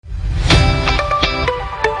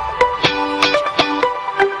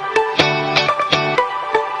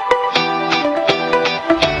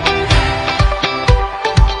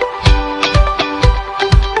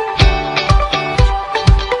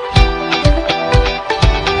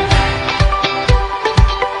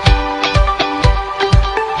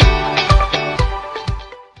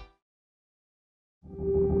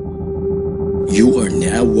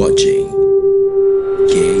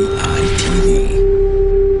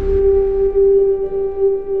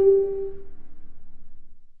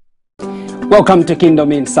Welcome to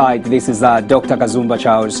Kingdom Insight. This is Dr. Kazumba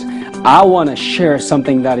Charles. I want to share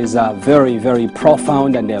something that is very, very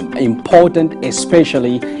profound and important,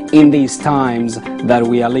 especially in these times that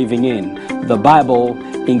we are living in. The Bible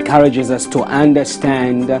encourages us to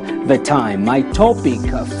understand the time. My topic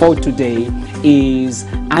for today is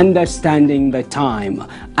understanding the time.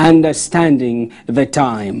 Understanding the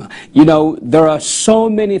time. You know, there are so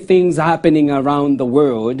many things happening around the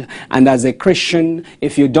world, and as a Christian,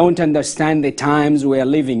 if you don't understand the times we are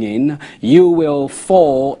living in, you will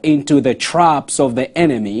fall into the traps of the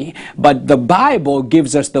enemy. But the Bible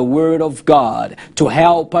gives us the Word of God to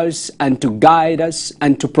help us and to guide us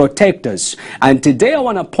and to protect us. And today I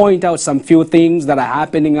want to point out some few things that are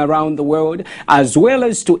happening around the world, as well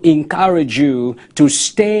as to encourage you to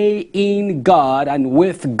stay in God and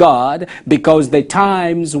with God, because the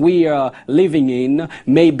times we are living in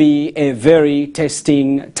may be a very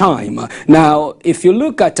testing time. Now, if you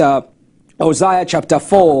look at Hosea chapter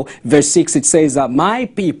 4 verse 6, it says that my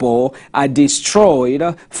people are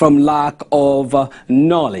destroyed from lack of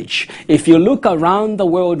knowledge. If you look around the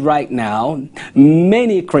world right now,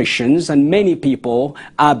 many Christians and many people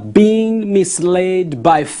are being misled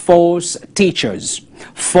by false teachers,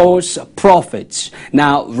 false prophets.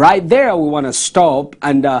 Now, right there, we want to stop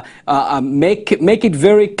and make it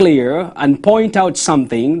very clear and point out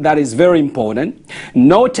something that is very important.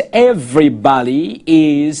 Not everybody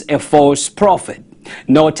is a false prophet.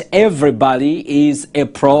 Not everybody is a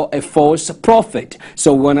false prophet.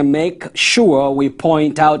 So we want to make sure we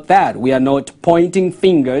point out that we are not pointing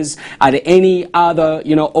fingers at any other,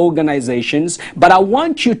 organizations. But I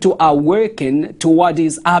want you to awaken to what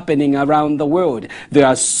is happening around the world. There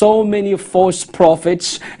are so many false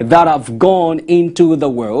prophets that have gone into the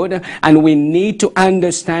world, and we need to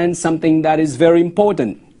understand something that is very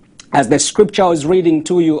important. As the scripture I was reading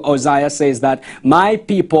to you, Hosea says that my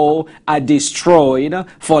people are destroyed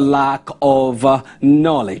for lack of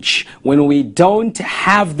knowledge. When we don't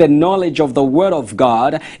have the knowledge of the Word of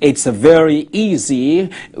God, it's very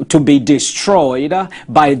easy to be destroyed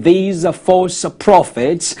by these false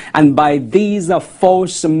prophets and by these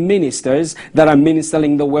false ministers that are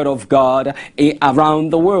ministering the Word of God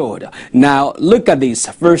around the world. Now, look at this.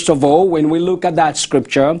 First of all, when we look at that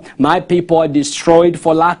scripture, my people are destroyed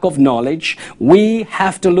for lack of knowledge, we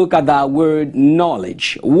have to look at that word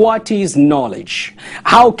knowledge. What is knowledge?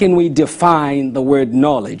 How can we define the word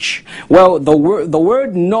knowledge? Well, the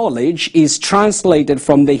word knowledge is translated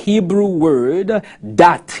from the Hebrew word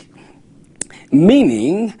dat,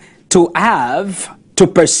 meaning to have, to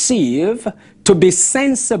perceive, to be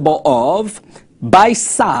sensible of, by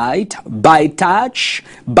sight, by touch,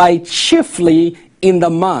 by chiefly in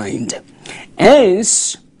the mind.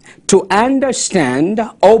 Hence, to understand,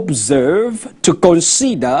 observe, to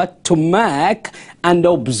consider, to mark, and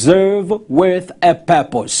observe with a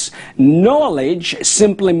purpose. Knowledge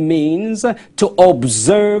simply means to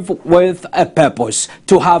observe with a purpose,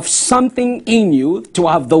 to have something in you, to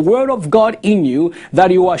have the Word of God in you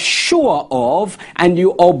that you are sure of, and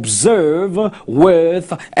you observe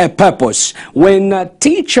with a purpose. When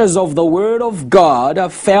teachers of the Word of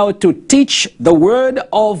God fail to teach the Word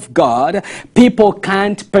of God, people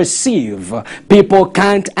can't perceive, people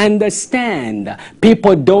can't understand,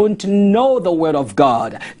 people don't know the Word of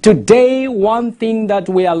God. Today, one thing that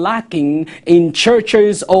we are lacking in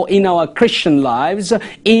churches or in our Christian lives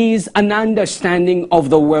is an understanding of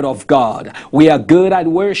the Word of God. We are good at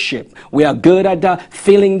worship. We are good at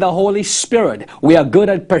feeling the Holy Spirit. We are good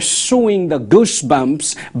at pursuing the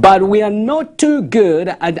goosebumps, but we are not too good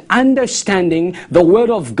at understanding the Word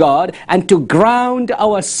of God and to ground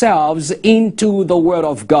ourselves into the Word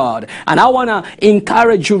of God. And I want to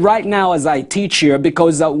encourage you right now as I teach here,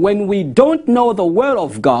 because when we don't know the Word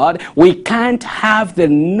of God, we can't have the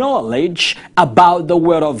knowledge about the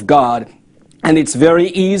Word of God. And it's very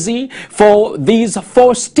easy for these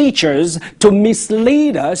false teachers to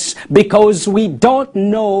mislead us because we don't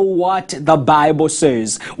know what the Bible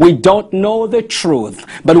says. We don't know the truth.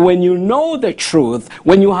 But when you know the truth,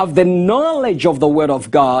 when you have the knowledge of the Word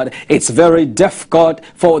of God, it's very difficult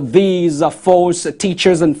for these false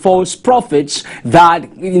teachers and false prophets that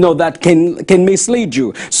that can mislead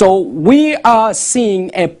you. So we are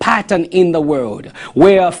seeing a pattern in the world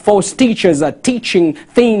where false teachers are teaching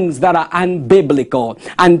things that are unbiblical. biblical.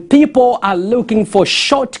 And people are looking for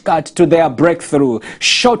shortcut to their breakthrough,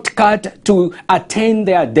 shortcut to attain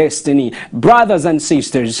their destiny. Brothers and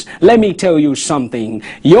sisters, let me tell you something.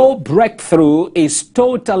 Your breakthrough is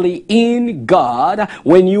totally in God.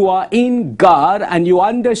 When you are in God and you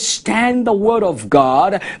understand the Word of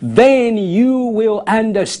God, then you will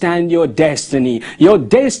understand your destiny. Your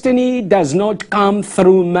destiny does not come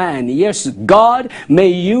through man. Yes, God may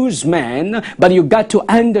use man, but you got to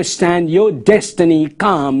understand your destiny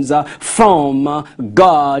comes from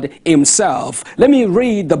God Himself. Let me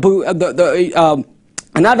read the book,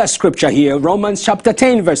 another scripture here, Romans chapter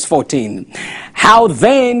 10 verse 14. How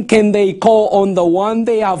then can they call on the one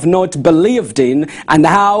they have not believed in? And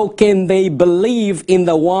how can they believe in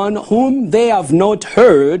the one whom they have not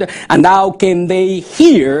heard? And how can they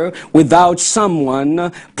hear without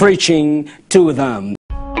someone preaching to them?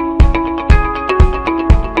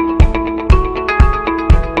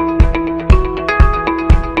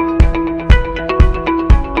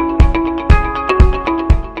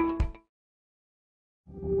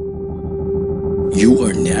 You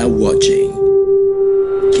are now watching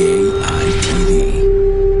KITV.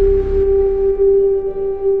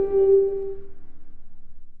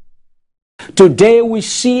 Today we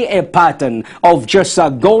see a pattern of just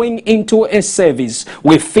going into a service.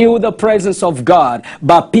 We feel the presence of God,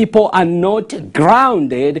 but people are not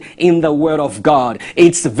grounded in the Word of God.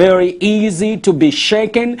 It's very easy to be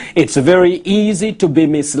shaken. It's very easy to be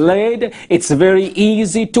misled. It's very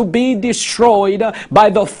easy to be destroyed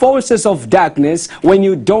by the forces of darkness when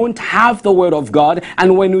you don't have the Word of God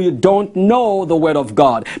and when you don't know the Word of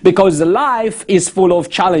God. Because life is full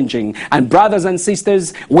of challenging. And brothers and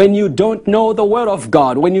sisters, when you don't know the Word of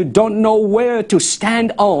God, when you don't know where to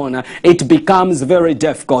stand on, it becomes very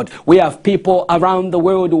difficult. We have people around the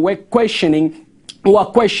world who are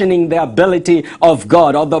questioning the ability of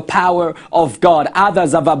God or the power of God.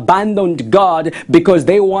 Others have abandoned God because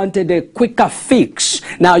they wanted a quicker fix.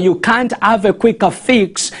 Now, you can't have a quicker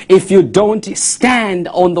fix if you don't stand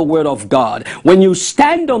on the Word of God. When you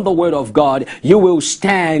stand on the Word of God, you will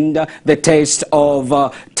stand the test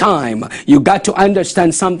of time. You got to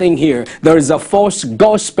understand something here. There is a false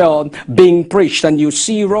gospel being preached, and you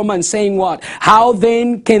see Romans saying what? How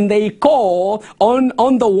then can they call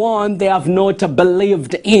on the one they have not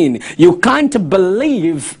believed in? You can't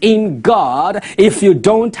believe in God if you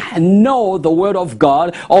don't know the Word of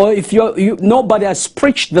God, or if nobody has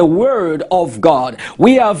preached the Word of God.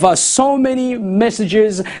 We have so many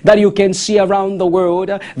messages that you can see around the world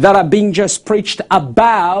that are being just preached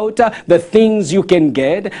about the things you can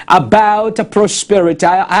get, about prosperity.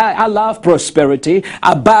 I love prosperity,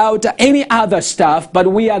 about any other stuff,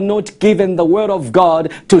 but we are not given the Word of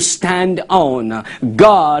God to stand on.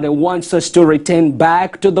 God wants us to return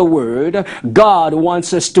back to the Word. God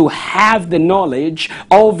wants us to have the knowledge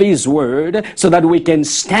of His Word so that we can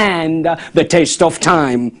stand the test of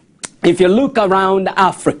time. If you look around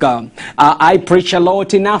Africa, I preach a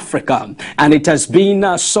lot in Africa, and it has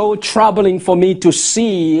been so troubling for me to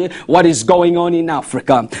see what is going on in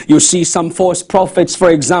Africa. You see some false prophets, for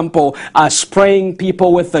example, spraying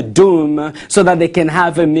people with the doom so that they can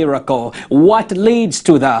have a miracle. What leads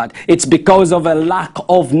to that? It's because of a lack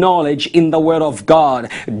of knowledge in the Word of God.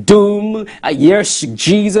 Doom, yes,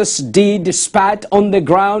 Jesus did spat on the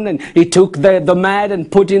ground, and He took the mad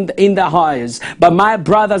and put in the eyes. But my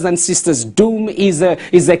brothers and sisters, doom is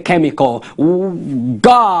a chemical.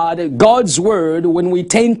 God's Word, when we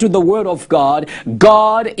turn to the Word of God,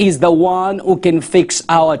 God is the one who can fix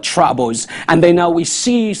our troubles. And then now we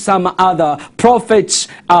see some other prophets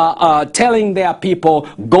telling their people,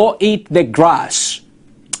 go eat the grass.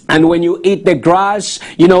 And when you eat the grass,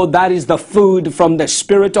 you know, that is the food from the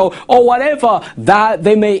Spirit, or whatever that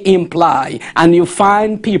they may imply. And you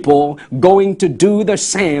find people going to do the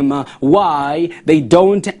same. Why? They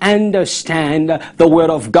don't understand the Word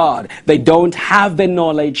of God. They don't have the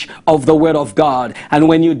knowledge of the Word of God. And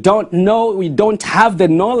when you don't have the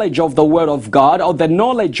knowledge of the Word of God, or the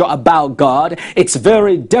knowledge about God, it's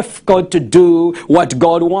very difficult to do what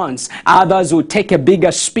God wants. Others will take a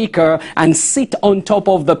bigger speaker and sit on top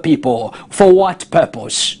of the people. For what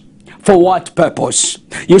purpose? For what purpose?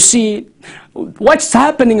 You see, what's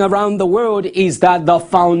happening around the world is that the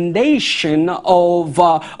foundation of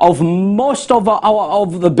most of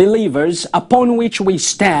the believers upon which we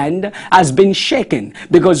stand has been shaken,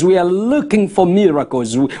 because we are looking for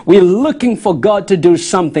miracles. We're looking for God to do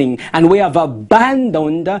something, and we have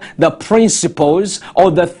abandoned the principles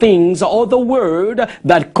or the things or the Word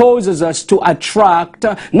that causes us to attract,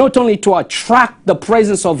 not only to attract the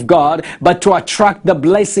presence of God, but to attract the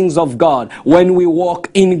blessings of God when we walk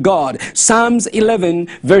in God. Some Psalms 11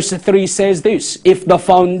 verse 3 says this: if the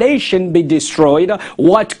foundation be destroyed,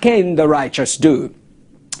 what can the righteous do?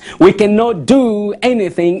 We cannot do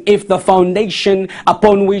anything if the foundation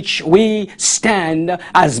upon which we stand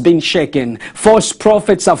has been shaken. False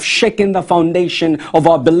prophets have shaken the foundation of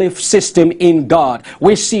our belief system in God.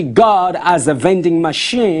 We see God as a vending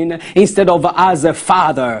machine instead of as a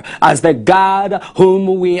father, as the God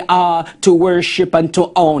whom we are to worship and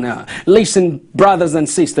to honor. Listen, brothers and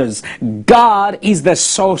sisters, God is the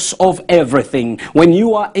source of everything. When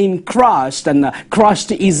you are in Christ and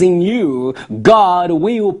Christ is in you, God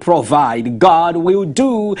will provide. God will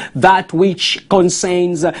do that which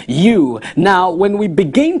concerns you. Now, when we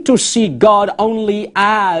begin to see God only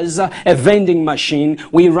as a vending machine,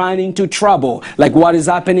 we run into trouble, like what is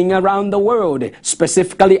happening around the world,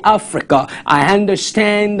 specifically Africa. I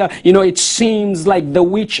understand, it seems like the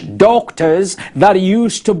witch doctors that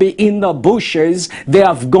used to be in the bushes, they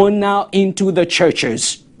have gone now into the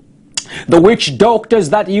churches. The witch doctors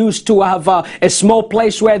that used to have a small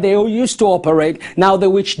place where they used to operate, now the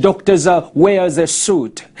witch doctors wears a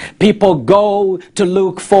suit. People go to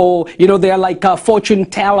look for, they are like fortune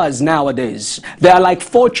tellers nowadays. They are like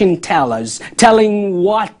fortune tellers, telling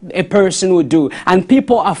what a person would do. And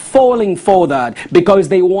people are falling for that because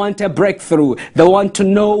they want a breakthrough. They want to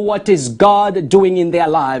know what is God doing in their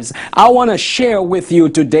lives. I want to share with you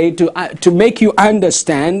today to make you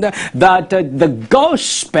understand that the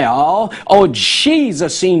gospel or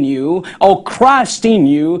Jesus in you or Christ in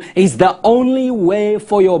you is the only way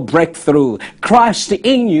for your breakthrough. Christ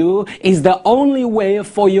in you is the only way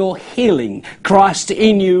for your healing. Christ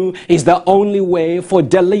in you is the only way for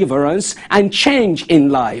deliverance and change in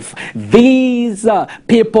life. These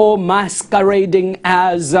people masquerading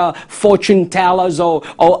as fortune tellers or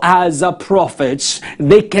as prophets,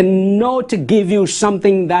 they cannot give you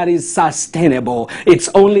something that is sustainable. It's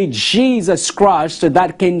only Jesus Christ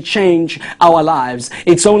that can change our lives.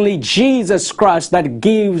 It's only Jesus Christ that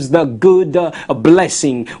gives the good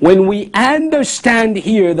blessing. When we understand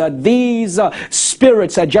here that these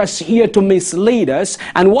spirits are just here to mislead us,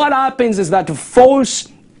 and what happens is that false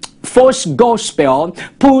gospel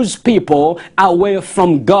pulls people away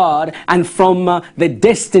from God and from the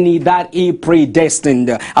destiny that He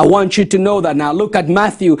predestined. I want you to know that. Now look at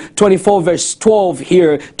Matthew 24 verse 12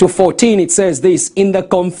 here to 14. It says this: in the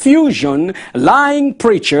confusion, lying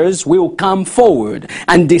preachers will come forward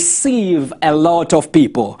and deceive a lot of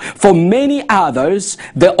people. For many others,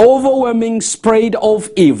 the overwhelming spread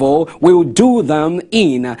of evil will do them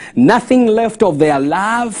in. Nothing left of their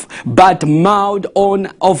love but mouth on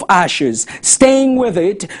of ashes. Staying with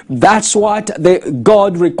it, that's what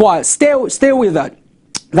God requires. Stay with that.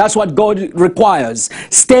 That's what God requires.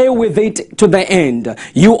 Stay with it to the end.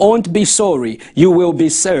 You won't be sorry. You will be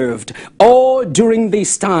served. Or during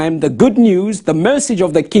this time, the good news, the message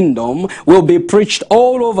of the kingdom will be preached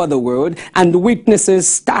all over the world, and witnesses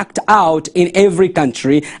stacked out in every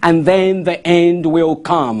country, and then the end will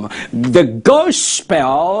come. The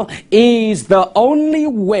gospel is the only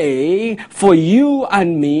way for you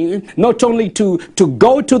and me, not only to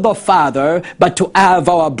go to the Father, but to have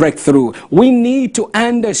our breakthrough. We need to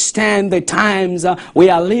understand the times we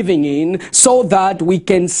are living in so that we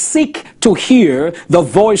can seek to hear the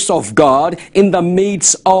voice of God in the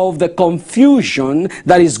midst of the confusion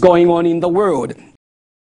that is going on in the world.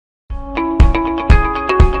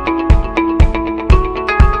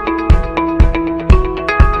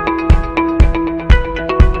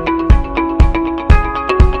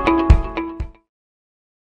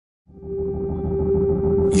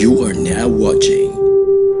 You are now watching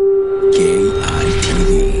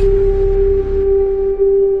KITV.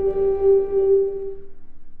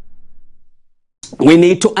 We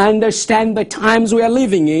need to understand the times we are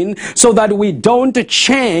living in so that we don't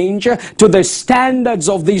change to the standards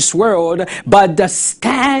of this world, but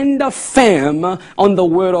stand firm on the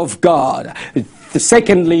Word of God.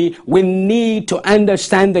 Secondly, we need to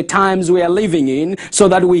understand the times we are living in so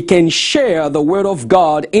that we can share the Word of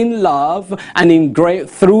God in love and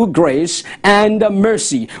through grace and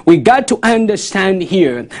mercy. We got to understand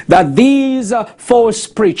here that these false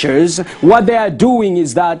preachers, what they are doing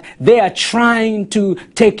is that they are trying to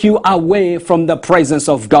take you away from the presence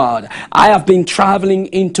of God. I have been traveling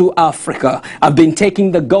into Africa. I've been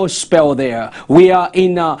taking the gospel there. We are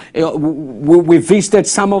in, we visited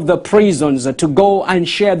some of the prisons to go and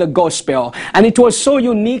share the gospel. And it was so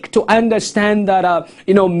unique to understand that,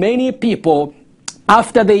 many people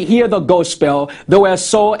after they hear the gospel, they were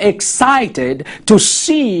so excited to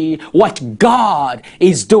see what God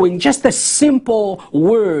is doing. Just a simple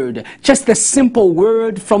word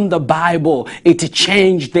from the Bible, it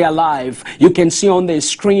changed their life. You can see on the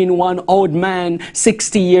screen one old man,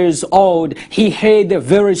 60 years old. He heard a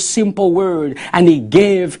very simple word and he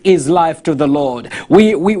gave his life to the Lord.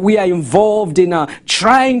 We are involved in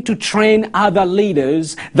trying to train other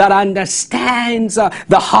leaders that understands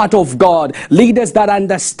the heart of God, leaders that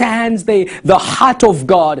understands the heart of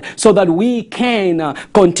God, so that we can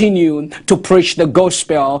continue to preach the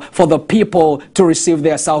gospel for the people to receive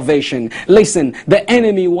their salvation. Listen, the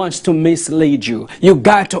enemy wants to mislead you. You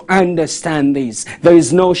got to understand this. There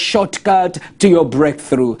is no shortcut to your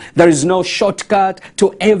breakthrough. There is no shortcut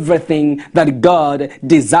to everything that God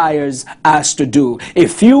desires us to do.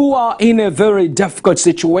 If you are in a very difficult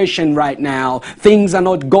situation right now, things are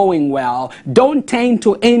not going well, don't turn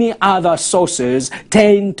to any other sources.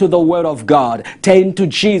 Turn to the Word of God. Turn to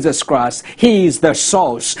Jesus Christ. He is the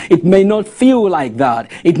source. It may not feel like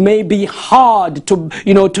that. It may be hard to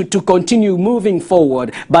continue moving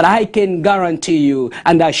forward, but I can guarantee you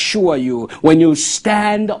and assure you, when you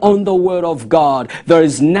stand on the Word of God, there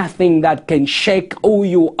is nothing that can shake who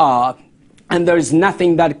you are. And there is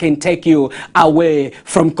nothing that can take you away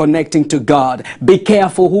from connecting to God. Be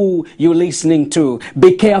careful who you're listening to.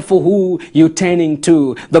 Be careful who you're turning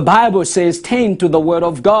to. The Bible says turn to the Word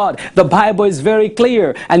of God. The Bible is very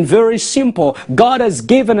clear and very simple. God has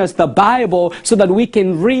given us the Bible so that we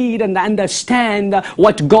can read and understand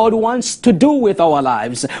what God wants to do with our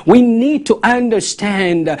lives. We need to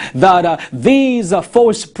understand that these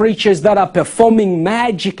false preachers that are performing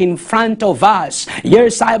magic in front of us.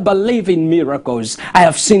 Yes, I believe in miracles. I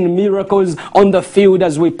have seen miracles on the field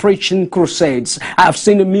as we preach in crusades. I have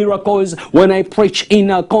seen miracles when I preach in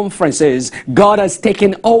conferences. God has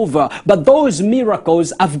taken over. But those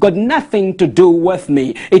miracles have got nothing to do with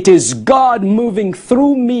me. It is God moving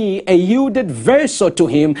through me, a yielded vessel to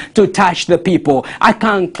Him, to touch the people. I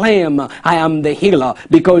can't claim I am the healer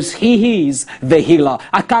because He is the healer.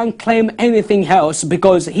 I can't claim anything else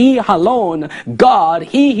because He alone, God,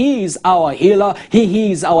 He is our healer.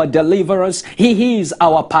 He is our deliverer. He is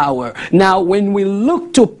our power. Now, when we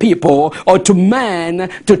look to people or to man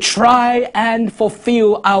to try and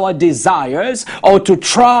fulfill our desires or to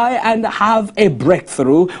try and have a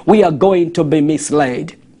breakthrough, we are going to be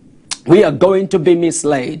misled. We are going to be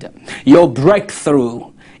misled. Your breakthrough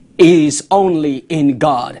is only in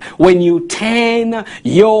God. When you turn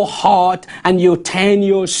your heart and you turn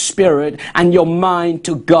your spirit and your mind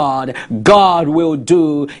to God, God will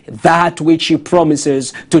do that which He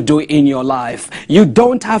promises to do in your life. You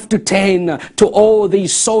don't have to turn to all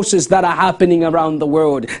these sources that are happening around the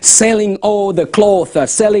world, selling all the cloth,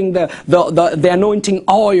 selling the anointing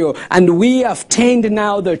oil, and we have turned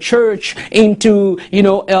now the church into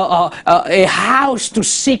a house to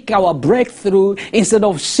seek our breakthrough instead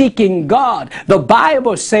of seeking God. The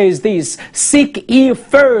Bible says this: seek ye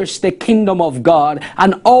first the kingdom of God,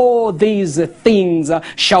 and all these things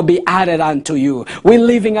shall be added unto you. We're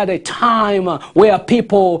living at a time where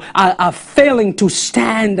people are failing to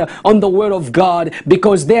stand on the Word of God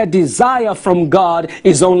because their desire from God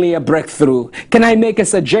is only a breakthrough. Can I make a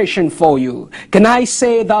suggestion for you? Can I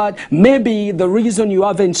say that maybe the reason you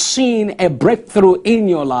haven't seen a breakthrough in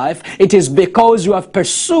your life, it is because you have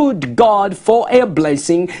pursued God for a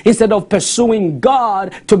blessing instead of pursuing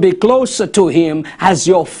God to be closer to Him as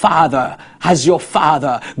your Father. As your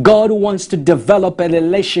Father. God wants to develop a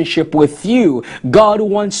relationship with you. God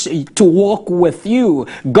wants to walk with you.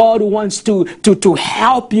 God wants to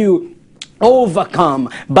help you overcome.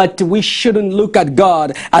 But we shouldn't look at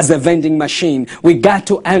God as a vending machine. We got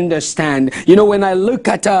to understand. When I look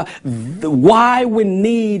at why we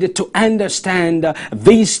need to understand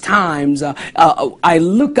these times, I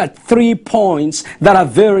look at 3 points that are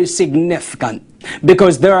very significant.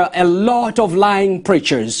 Because there are a lot of lying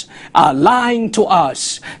preachers lying to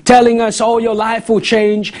us, telling us, oh, your life will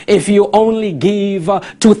change if you only give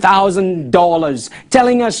 $2,000.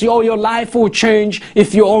 Telling us, oh, your life will change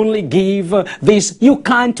if you only give this. You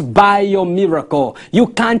can't buy your miracle. You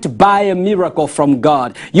can't buy a miracle from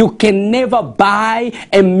God. You can never buy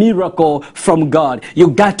a miracle from God. You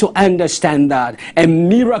got to understand that. A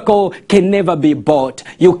miracle can never be bought.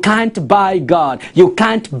 You can't buy God. You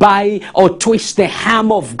can't buy or twist twist the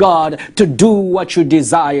hammer of God to do what you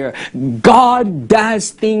desire. God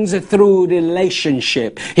does things through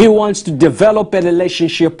relationship. He wants to develop a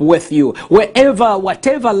relationship with you. Whatever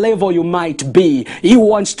level you might be, He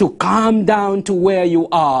wants to come down to where you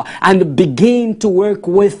are and begin to work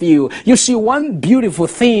with you. You see, one beautiful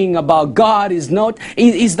thing about God is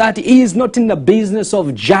that He is not in the business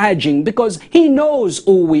of judging, because He knows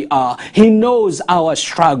who we are. He knows our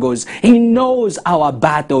struggles. He knows our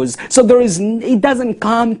battles. So He doesn't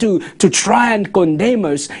come to try and condemn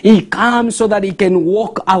us. He comes so that He can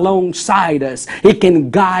walk alongside us. He can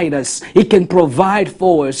guide us. He can provide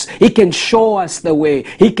for us. He can show us the way.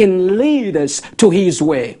 He can lead us to His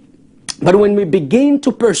way. But when we begin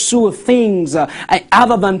to pursue things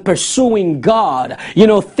other than pursuing God,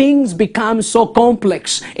 things become so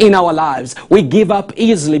complex in our lives. We give up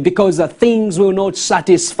easily because things will not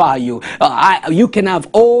satisfy you. You can have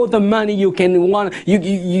all the money you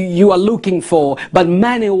are looking for, but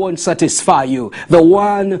money won't satisfy you. The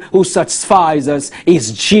one who satisfies us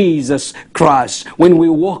is Jesus Christ. When we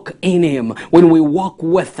walk in Him, when we walk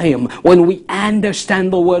with Him, when we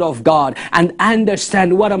understand the Word of God and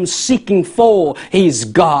understand what I'm seeking for is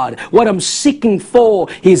God. What I'm seeking for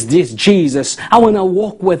is this Jesus. I want to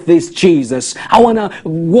walk with this Jesus. I want to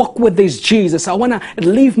walk with this Jesus. I want to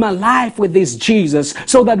live my life with this Jesus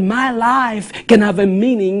so that my life can have a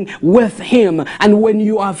meaning with Him. And when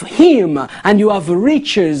you have Him and you have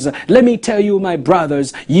riches, let me tell you, my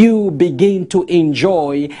brothers, you begin to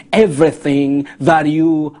enjoy everything that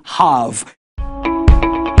you have.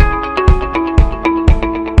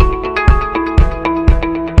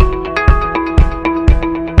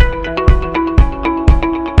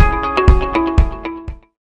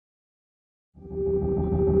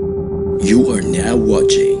 You are now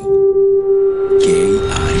watching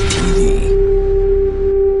KITV.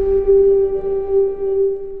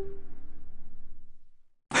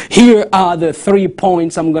 Here are the 3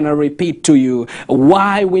 points I'm going to repeat to you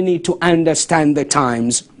why we need to understand the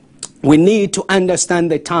times. We need to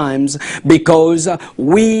understand the times because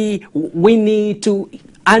we need to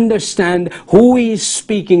understand who is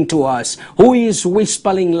speaking to us, who is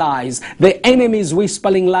whispering lies. The enemy is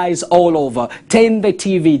whispering lies all over. Turn the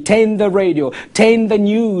TV, turn the radio, turn the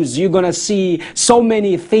news. You're going to see so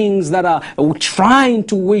many things that are trying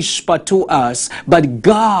to whisper to us, but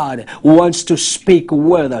God wants to speak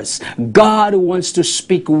with us. God wants to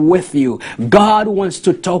speak with you. God wants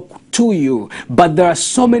to talk to you, but there are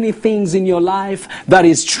so many things in your life that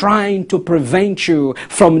is trying to prevent you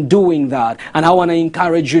from doing that. And I want to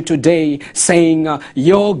encourage you today saying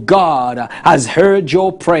your God has heard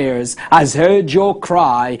your prayers, has heard your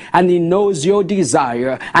cry, and He knows your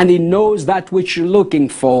desire, and He knows that which you're looking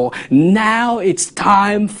for. Now it's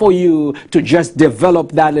time for you to just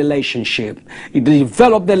develop that relationship.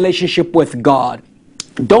 Develop the relationship with God.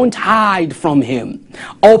 Don't hide from Him.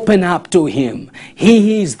 Open up to Him.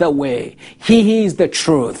 He is the way. He is the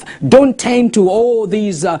truth. Don't tend to all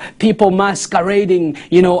these people masquerading,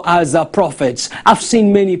 as prophets. I've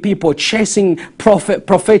seen many people chasing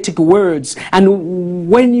prophetic words. And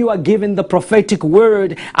when you are given the prophetic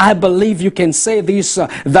word, I believe you can say this,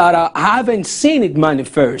 that I haven't seen it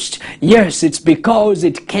manifest. Yes, it's because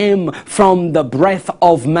it came from the breath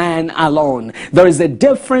of man alone. There is a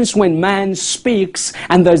difference when man speaks,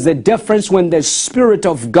 and there's a difference when the Spirit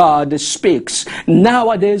of God speaks.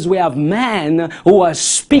 Nowadays we have men who are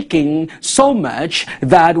speaking so much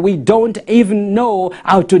that we don't even know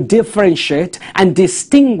how to differentiate and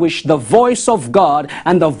distinguish the voice of God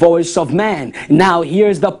and the voice of man. Now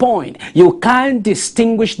here's the point. You can't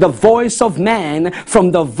distinguish the voice of man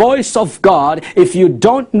from the voice of God if you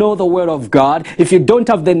don't know the Word of God, if you don't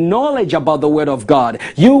have the knowledge about the Word of God.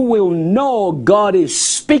 You will know God is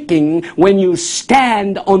speaking when you stand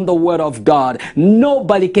on the Word of God.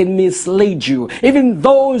 Nobody can mislead you. Even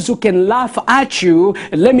those who can laugh at you,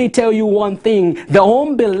 let me tell you one thing, they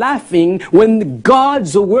won't be laughing when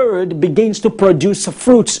God's Word begins to produce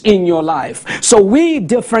fruits in your life. So we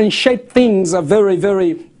differentiate things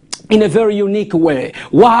in a very unique way.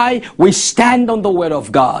 Why? We stand on the Word of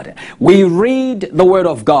God. We read the Word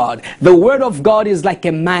of God. The Word of God is like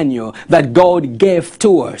a manual that God gave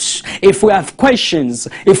to us. If we have questions,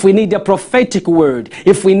 if we need a prophetic word,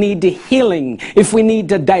 if we need healing, if we need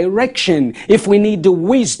the direction, if we need the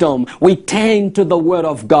wisdom, we turn to the Word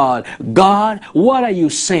of God. God, what are you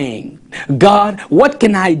saying? God, what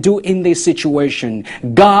can I do in this situation?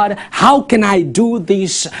 God, how can I do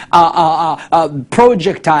this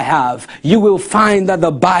project I have? have, you will find that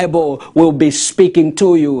the Bible will be speaking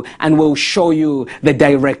to you and will show you the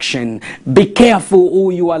direction. Be careful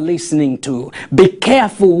who you are listening to. Be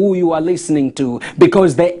careful who you are listening to,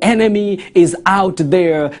 because the enemy is out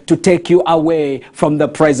there to take you away from the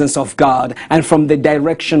presence of God and from the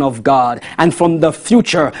direction of God and from the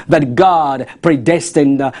future that God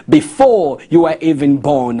predestined before you were even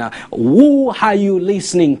born. Who are you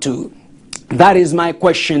listening to? That is my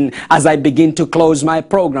question as I begin to close my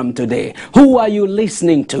program today. Who are you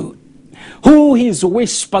listening to? Who is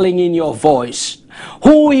whispering in your voice?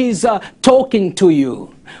 Who is talking to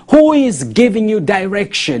you? Who is giving you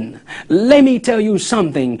direction? Let me tell you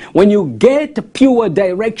something. When you get pure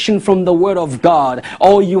direction from the Word of God,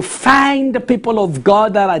 or you find people of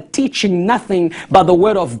God that are teaching nothing but the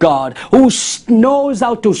Word of God, who knows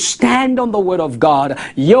how to stand on the Word of God,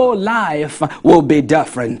 your life will be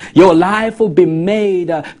different. Your life will be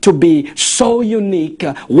made to be so unique.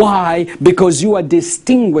 Why? Because you are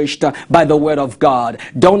distinguished by the Word of God.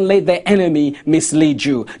 Don't let the enemy mislead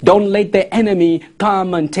you. Don't let the enemy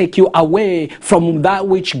come and take you away from that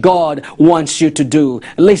which God wants you to do.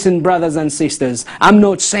 Listen, brothers and sisters, I'm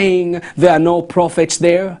not saying there are no prophets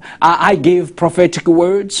there. I give prophetic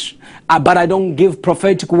words. But I don't give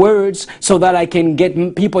prophetic words so that I can get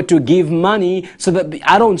people to give money, so that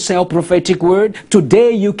I don't sell prophetic word.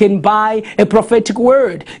 Today you can buy a prophetic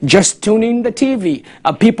word. Just tune in the TV.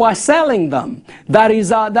 People are selling them. That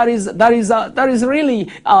is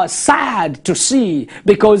really sad to see,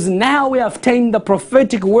 because now we have turned the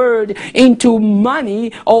prophetic word into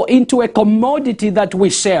money, or into a commodity that we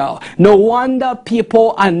sell. No wonder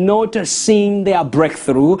people are not seeing their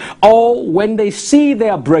breakthrough, or when they see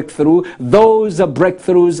their breakthrough, those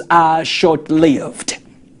breakthroughs are short-lived.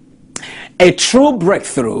 A true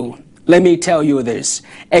breakthrough, let me tell you this,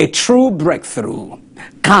 a true breakthrough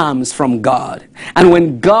comes from God. And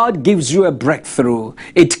when God gives you a breakthrough,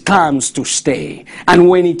 it comes to stay. And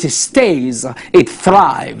when it stays, it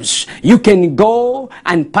thrives. You can go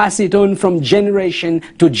and pass it on from generation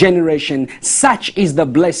to generation. Such is the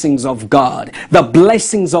blessings of God. The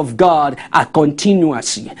blessings of God are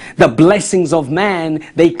continuous. The blessings of man,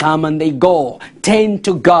 they come and they go. Tend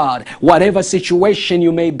to God. Whatever situation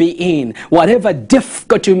you may be in, whatever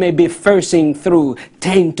difficulty you may be facing through,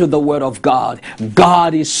 tend to the Word of God.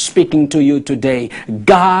 God is speaking to you today.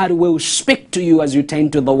 God will speak to you as you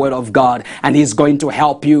tend to the Word of God, and He's going to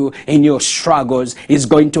help you in your struggles. He's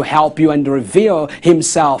going to help you and reveal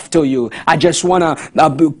Himself to you. I just want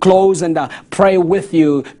to close and pray with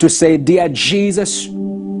you to say, Dear Jesus,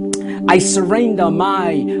 I surrender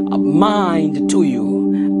my mind to you.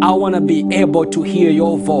 I want to be able to hear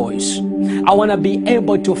your voice. I want to be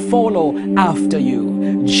able to follow after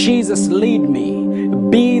you. Jesus, lead me.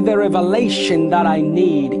 Be the revelation that I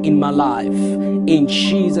need in my life. In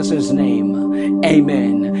Jesus' name,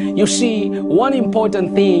 amen. You see, one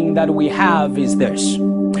important thing that we have is this.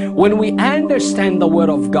 When we understand the Word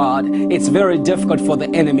of God, it's very difficult for the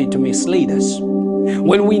enemy to mislead us.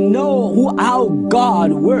 When we know how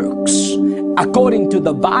God works according to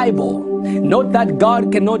the Bible, not that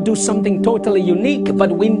God cannot do something totally unique,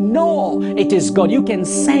 but we know it is God. You can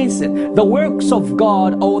sense it. The works of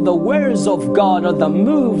God, or the words of God, or the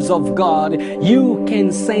moves of God, you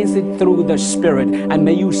can sense it through the Spirit. And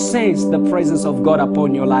may you sense the presence of God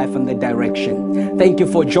upon your life and the direction. Thank you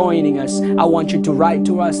for joining us. I want you to write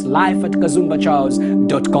to us,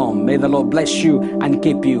 life@kazumbacharles.com. May the Lord bless you and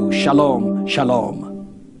keep you. Shalom, shalom.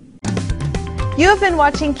 You have been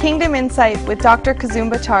watching Kingdom Insight with Dr.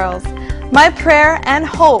 Kazumba Charles. My prayer and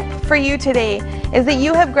hope for you today is that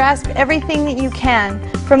you have grasped everything that you can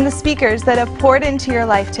from the speakers that have poured into your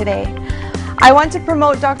life today. I want to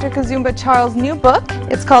promote Dr. Kazumba Charles' new book.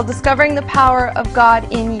 It's called Discovering the Power of God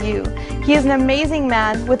in You. He is an amazing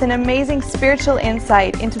man with an amazing spiritual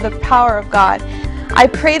insight into the power of God. I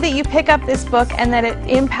pray that you pick up this book and that it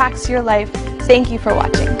impacts your life. Thank you for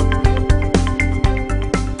watching.